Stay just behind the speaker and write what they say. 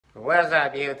What's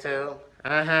up, YouTube?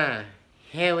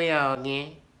 Here we are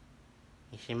again.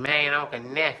 It's your man, Uncle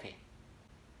Nephew.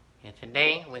 And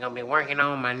today, we're gonna be working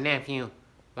on my nephew,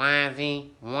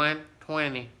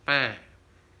 Yz125.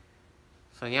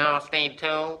 So y'all stay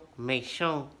tuned. Make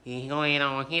sure you go ahead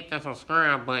and hit the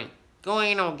subscribe button. Go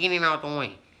ahead and get it out the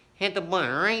way. Hit the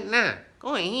button right now.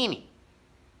 Go ahead and hit it.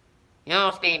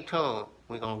 Y'all stay tuned.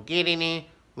 We're gonna get it in.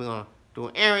 We're gonna do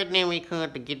everything we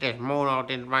could to get this motor off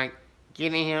this bike.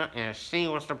 Get in here and see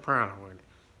what's the problem with it.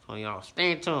 So y'all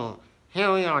stay tuned. Here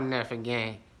we are, Nephew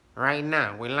Gang. Right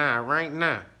now. We live right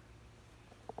now.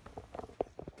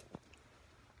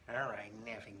 Alright,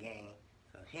 Nephew Gang.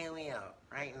 So here we are.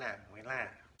 Right now. We live.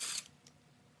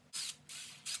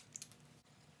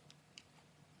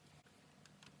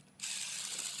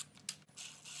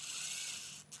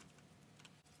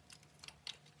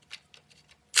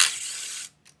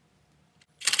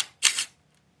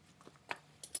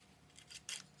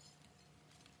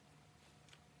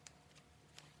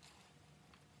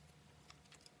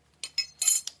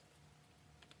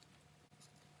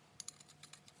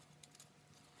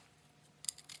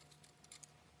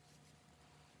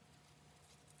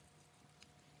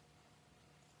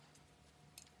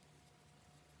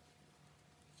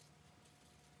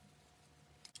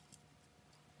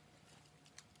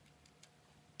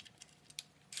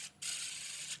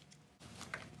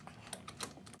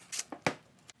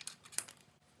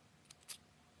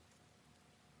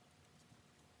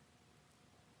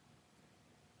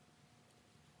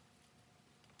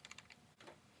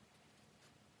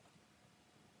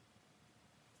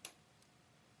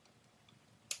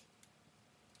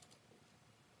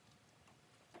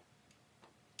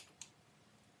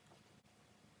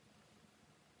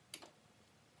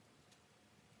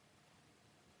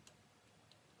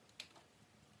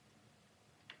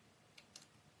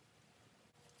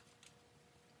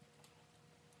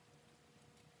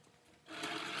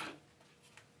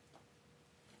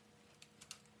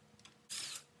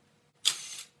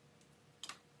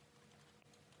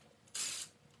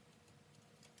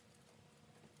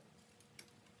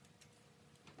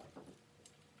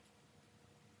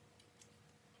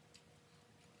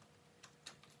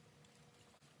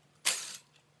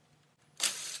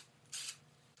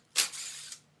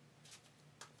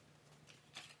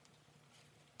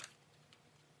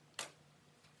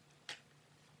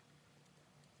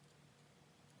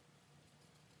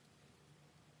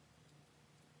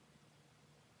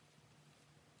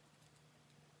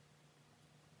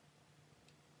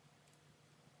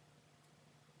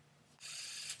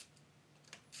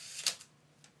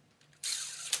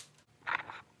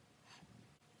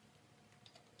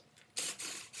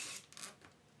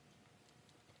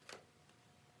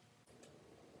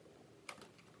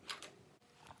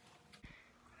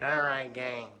 Alright,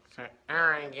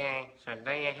 gang. So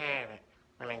there you have it.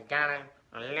 We done got it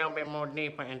a little bit more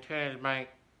deeper into this bike.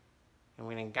 And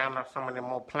we done got up some of the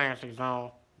more plastics on.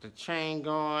 The chain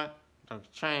guard, the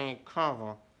chain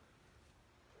cover.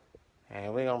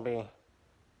 And we're gonna be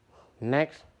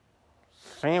next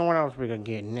seeing what else we can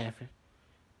get, Nephew.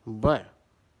 But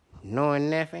knowing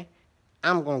Nephew,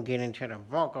 I'm gonna get into the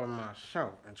bulk of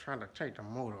myself and try to take the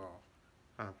motor off.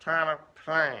 I'm tired of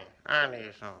playing. I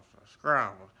need some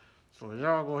subscribers. So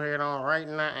y'all go ahead on right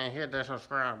now and hit that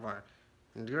subscribe button.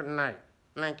 Good night.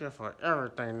 Thank you for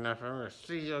everything, Nephew. We'll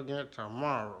see you again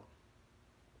tomorrow.